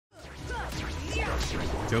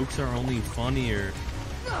Jokes are only funnier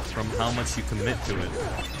from how much you commit to it.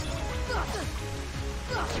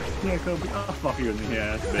 Yeah, Kobe, I'll fuck you in the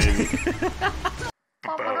ass, baby.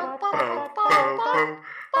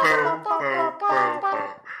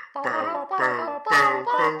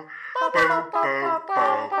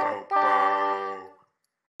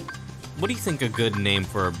 What do you think a good name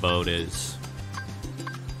for a boat is?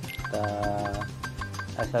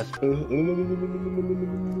 SS.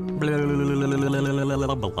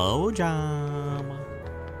 Blowjob.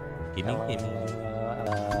 Gimme, gimme.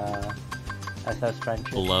 SS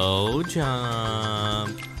friendship. Blowjob.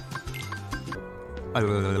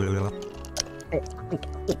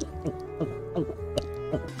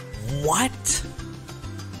 What?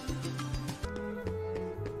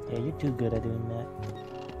 Yeah, you're too good at doing that.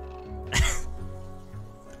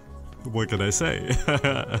 What can I say?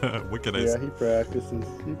 What can I say? Yeah, he practices.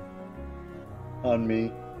 On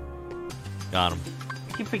me. Got him.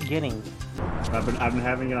 I keep forgetting. I've been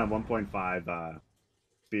having it on 1.5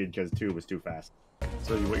 speed because 2 was too fast.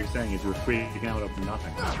 So what you're saying is you're freaking out over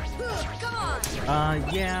nothing.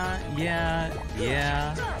 Yeah.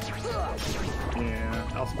 Yeah,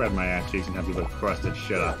 I'll spread my ass cheeks and have you look crusted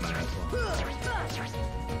shit off my asshole.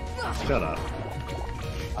 Shut up.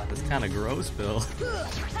 That's kind of gross, Bill.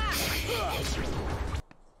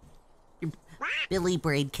 Billy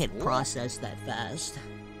Braid can't process that fast.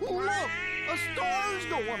 Look, a star's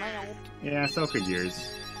going out. Yeah, so could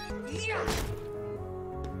yours.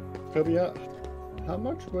 Kobe, how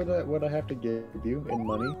much would I have to give you in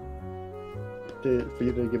money for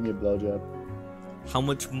you to give me a blowjob? How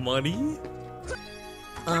much money?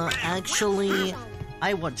 Actually,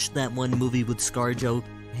 I watched that one movie with ScarJo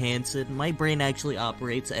Hansen. My brain actually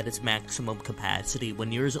operates at its maximum capacity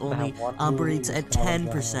when yours only operates at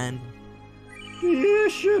 10%. Yeah,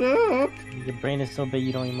 shut up! Your brain is so big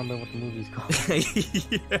you don't even remember what the movie's called.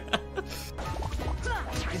 Yeah.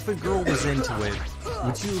 If a girl was into it,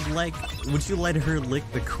 would you let her lick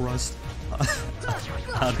the crust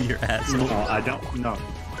out of your asshole? No, I don't. No.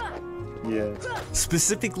 Yeah.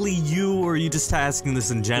 Specifically you, or are you just asking this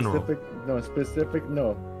in general? No.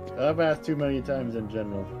 I've asked too many times in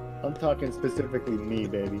general. I'm talking specifically me,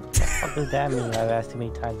 baby. What does that mean? I've asked too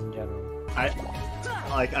many times in general.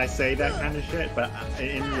 I say that kind of shit, but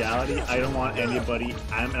in reality, I don't want anybody,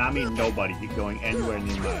 I mean nobody, going anywhere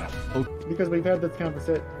near my ass. Because we've had this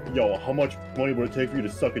conversation. Yo, how much money would it take for you to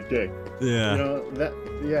suck a dick? Yeah. You know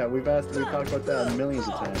yeah, we've talked about that millions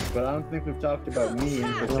of times, but I don't think we've talked about me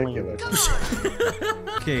in particular.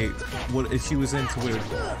 Okay, what if she was into it?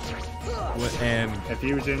 And if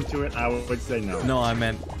he was into it, I would say no. No, I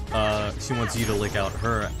meant she wants you to lick out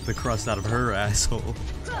the crust out of her asshole.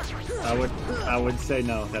 I would say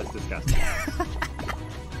no. That's disgusting.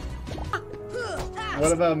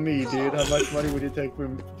 What about me, dude? How much money would it take to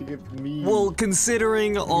give me? Well,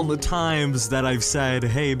 considering all the times that I've said,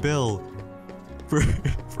 "Hey, Bill,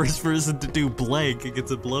 first person to do blank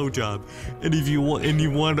gets a blowjob," and you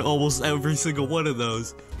won almost every single one of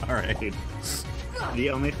those. All right. Dude, the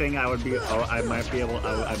only thing I would be, I might be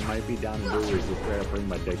down to do is just try to bring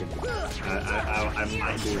my dick in. I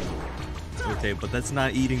might do it. Okay, but that's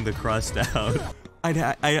not eating the crust out.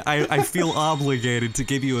 I feel obligated to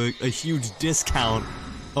give you a huge discount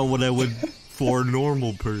on what I would for a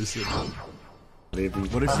normal person.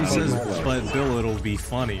 What if she says, "But Bill, it'll be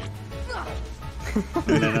funny"?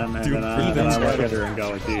 And then I look at her and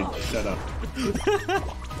go, "Dude, shut up."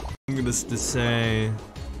 I'm gonna say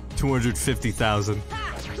 250,000.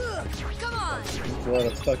 It's a lot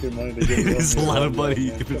of fucking money to get. It's a lot of money.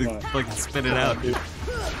 You can fucking spit it out, dude.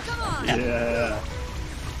 Yeah.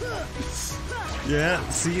 Yeah,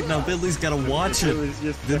 see, now Billy's gotta watch it.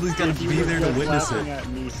 Billy's gotta be there to witness it.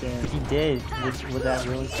 If he did, would that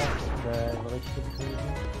really stop the relationship between you?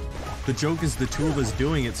 The joke is the two of us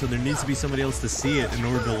doing it, so there needs to be somebody else to see it in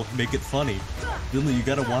order to make it funny. Billy, you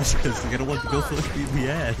gotta watch this. You gotta watch Bill fuck me in the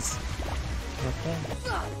ass.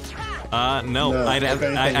 No,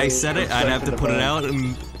 I said it. I'd have to put it out,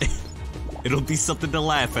 and it'll be something to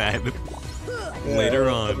laugh at later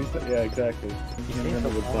on. Yeah, exactly. And then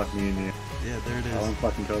would fuck me in the ass. Yeah, there it I want is.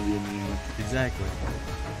 fucking Kobe in the ass. Exactly.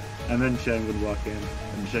 And then Shang would walk in,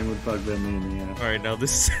 and Shang would fuck them in the ass. All right, now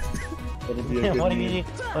this. It'll be a good What do meme. you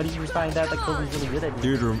find out that Kobe's really good at it?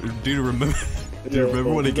 Dude, remember? Do you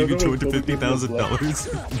remember when I gave you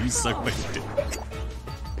 $250,000? You suck my dick.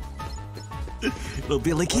 It'll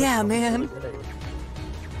be like, yeah, man.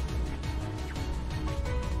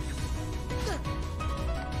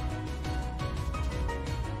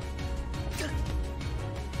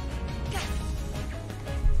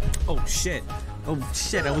 Oh shit,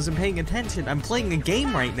 I wasn't paying attention. I'm playing a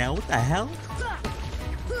game right now, what the hell?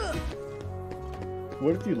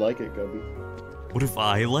 What if you like it, Gobi? What if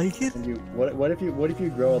I like it? And you, what if you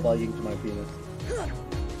grow a liking to my penis?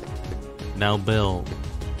 Now, Bill,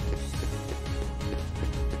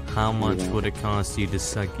 how much would it cost you to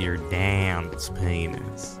suck your dad's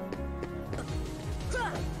penis?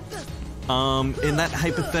 In that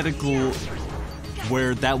hypothetical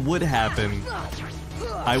where that would happen,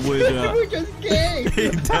 I would, We're just gay!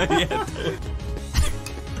 Yeah.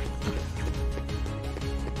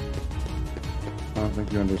 I don't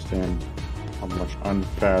think you understand how much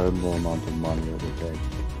unfathomable amount of money it would take.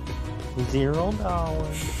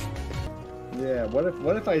 $0. Yeah,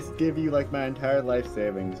 what if I give you like my entire life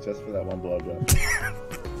savings just for that one blowjob?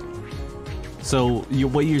 So,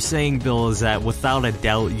 what you're saying, Bill, is that without a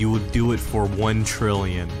doubt you would do it for 1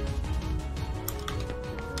 trillion.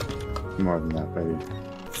 More than that, baby.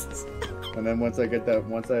 And then once I get that,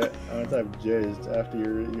 once I've jizzed after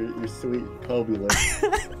your sweet Kobe lick,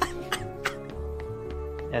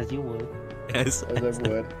 As you would. Yes. as I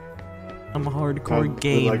would. I'm a hardcore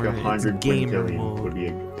gamer. Like 100 it's gamer quintillion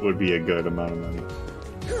mode. would be a good amount of money.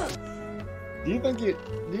 Do you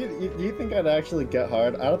think I'd actually get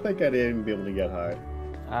hard? I don't think I'd even be able to get hard.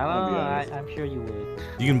 I don't know, I'm sure you would.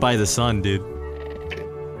 You can buy the sun, dude.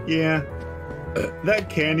 Yeah. That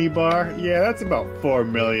candy bar, yeah, that's about $4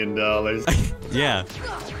 million. Yeah.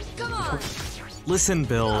 Listen, I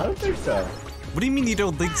Bill. don't think so. What do you mean you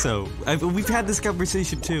don't think so? We've had this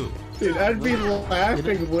conversation too. Dude, I'd be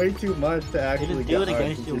laughing way too much to actually You just do get it hard.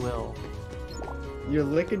 against your will. You're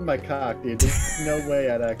licking my cock, dude. There's no way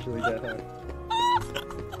I'd actually get hard.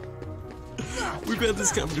 We've had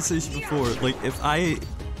this conversation before. Like, if I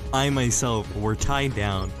myself were tied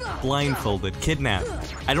down, blindfolded, kidnapped,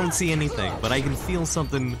 I don't see anything, but I can feel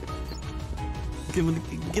something.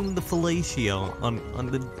 Given the fellatio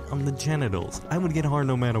on the genitals, I would get hard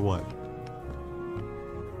no matter what.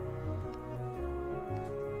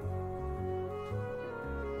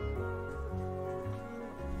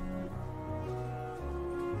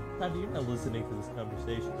 Todd, you're not listening to this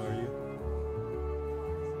conversation, are you?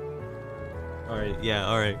 Alright, yeah,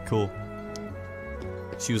 alright, cool.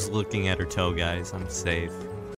 She was looking at her toe, guys. I'm safe.